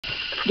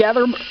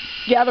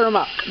gather them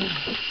up.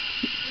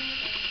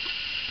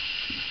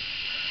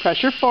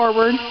 Pressure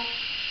forward.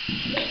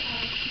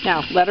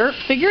 Now, let her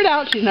figure it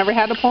out. She's never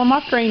had to pull them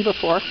off grain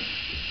before.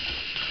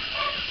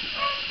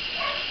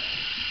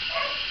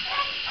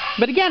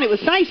 But again, it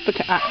was nice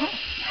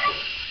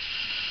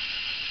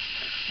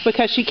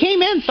because she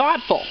came in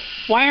thoughtful.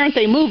 Why aren't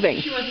they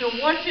moving? She was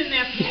watching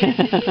that page.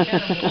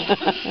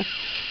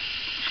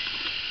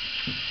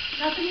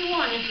 Nothing you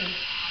want, is it?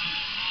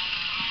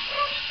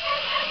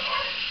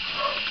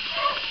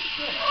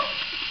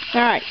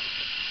 All right.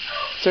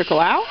 Circle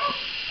out.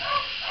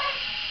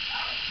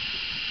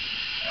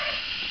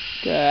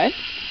 Good.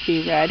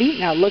 Be ready.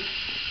 Now look.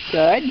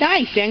 Good.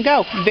 Nice. And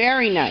go.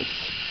 Very nice.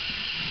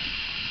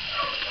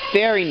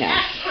 Very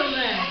nice.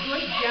 Excellent.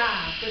 Good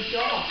job. Good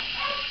dog.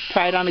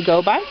 Try it on a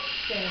go by.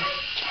 Okay.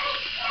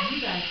 You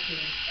guys do.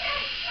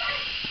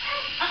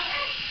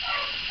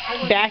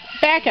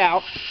 Back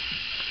out.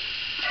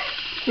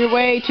 You're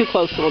way too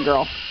close, little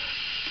girl.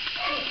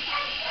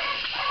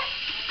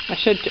 I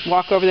should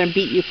walk over there and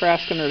beat you for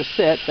asking her to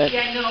sit, but...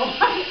 Yeah, no.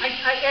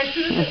 As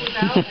soon as it was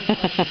out, I was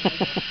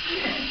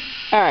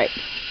all right.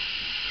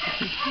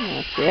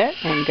 That's it.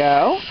 And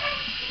go.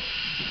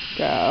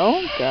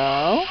 Go.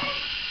 Go.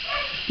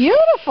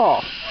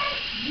 Beautiful.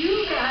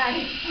 You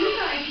guys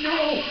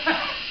know.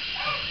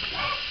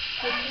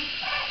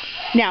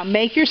 Now,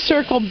 make your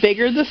circle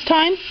bigger this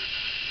time.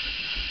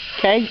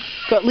 Okay?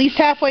 Go at least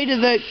halfway to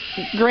the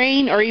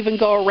grain or even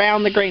go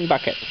around the grain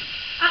bucket.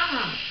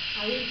 I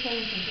didn't say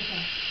anything.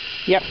 Okay.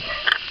 Yep.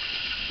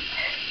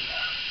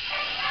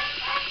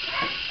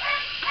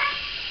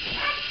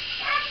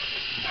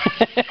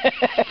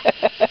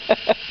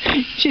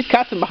 She's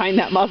cussing behind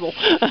that muzzle.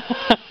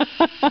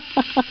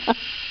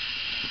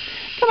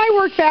 Can I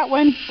work that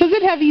one? Does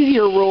it have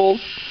easier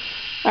rules?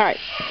 All right.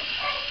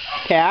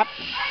 Tap.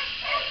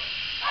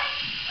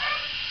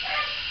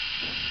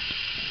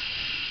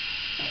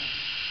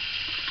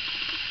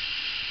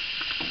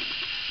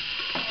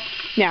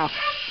 Now,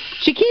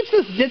 she keeps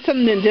this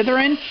ditsin and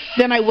dithering,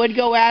 then I would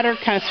go at her,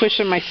 kind of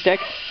swishing my stick.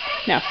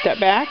 Now, step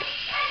back.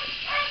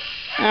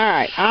 All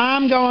right,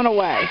 I'm going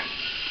away.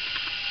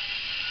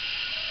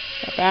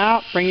 Step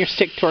out, bring your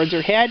stick towards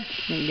her head.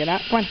 And get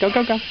out. Come on, go,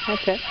 go, go.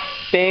 That's it.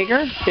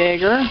 Bigger,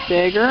 bigger,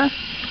 bigger,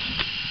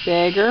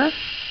 bigger.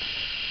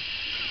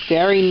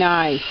 Very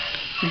nice.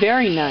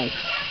 Very nice.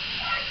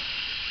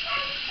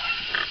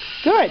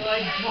 Good.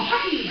 Good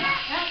doggy.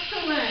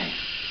 Excellent.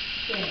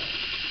 Okay.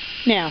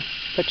 Now,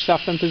 put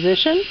yourself in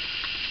position.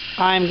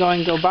 I'm going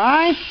to go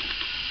by.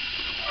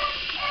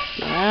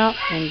 Get out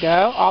and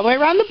go. All the way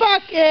around the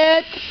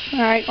bucket.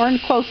 All right, or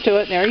close to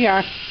it. There you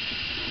are.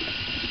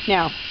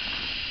 Now,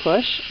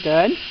 push.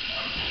 Good.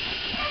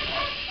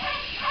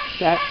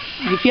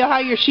 You feel how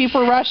your sheep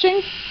were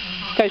rushing?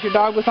 Because your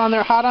dog was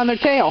hot on their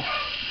tail.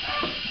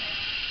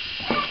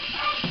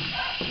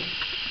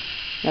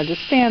 Now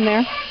just stand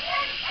there.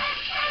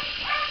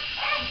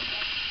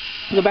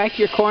 Go back to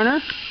your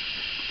corner.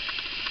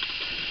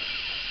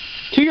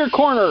 To your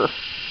corner.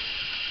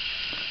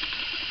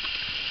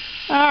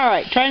 All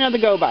right, try another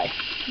go by.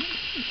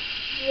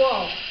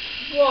 Whoa,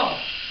 whoa.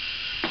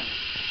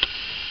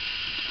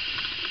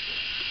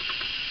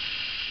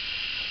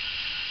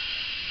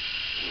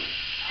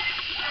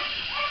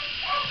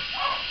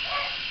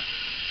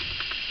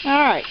 All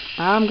right,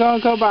 I'm going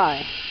to go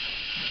by.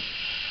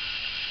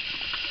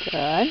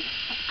 Good.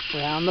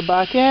 Around the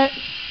bucket.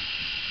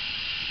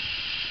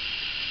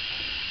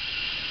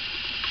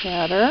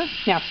 Better.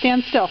 Now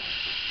stand still.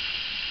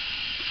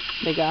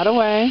 They got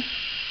away.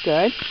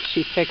 Good.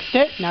 She fixed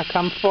it. Now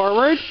come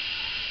forward.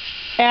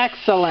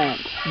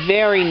 Excellent.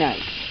 Very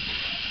nice.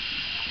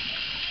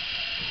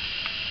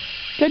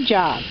 Good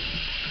job.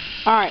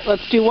 All right,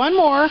 let's do one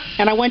more,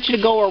 and I want you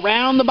to go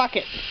around the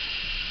bucket.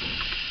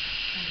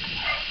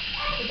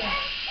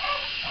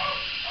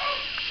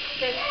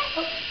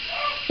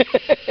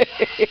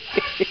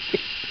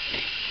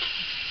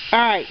 All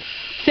right.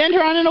 Send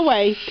her on and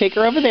away. Take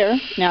her over there.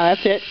 Now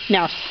that's it.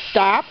 Now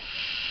stop.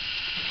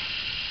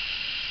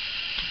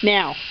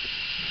 Now,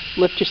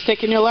 lift your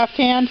stick in your left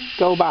hand.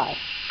 Go by.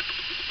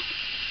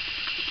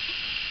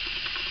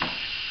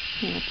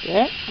 That's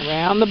it.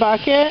 Around the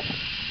bucket.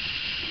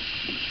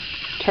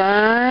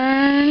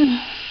 Turn.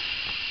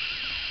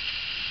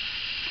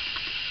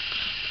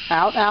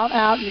 Out, out,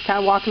 out. You're kind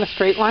of walking a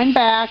straight line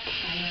back.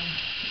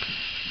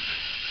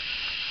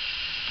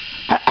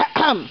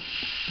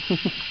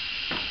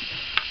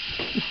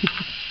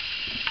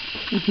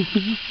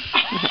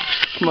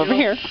 Come over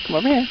here. Come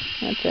over here.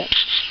 That's it.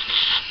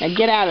 Now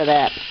get out of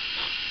that.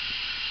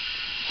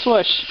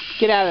 Swoosh.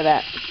 Get out of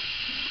that.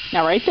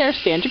 Now right there.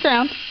 Stand your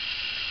ground.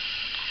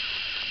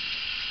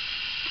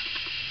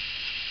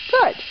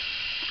 Good.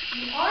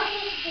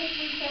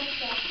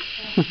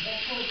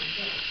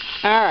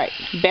 All right.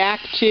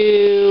 Back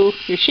to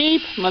your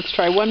sheep. Let's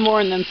try one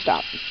more and then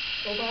stop.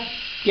 Go back.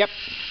 Yep.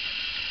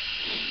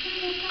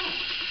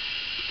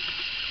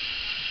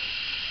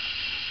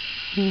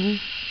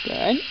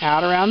 Good.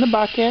 Out around the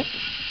bucket.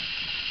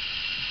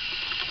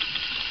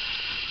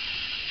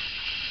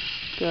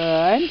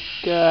 Good,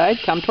 good.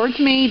 Come towards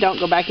me. Don't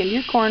go back into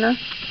your corner.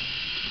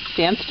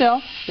 Stand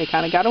still. They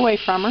kind of got away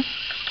from her.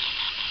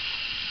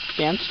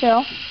 Stand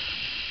still.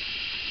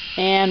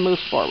 And move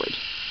forward.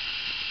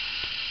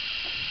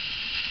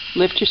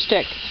 Lift your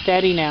stick.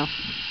 Steady now.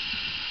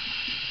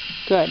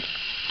 Good.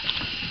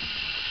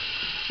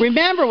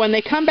 Remember, when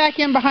they come back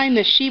in behind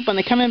the sheep, when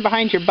they come in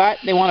behind your butt,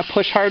 they want to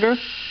push harder.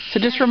 So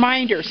just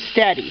reminder,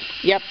 steady.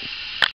 Yep.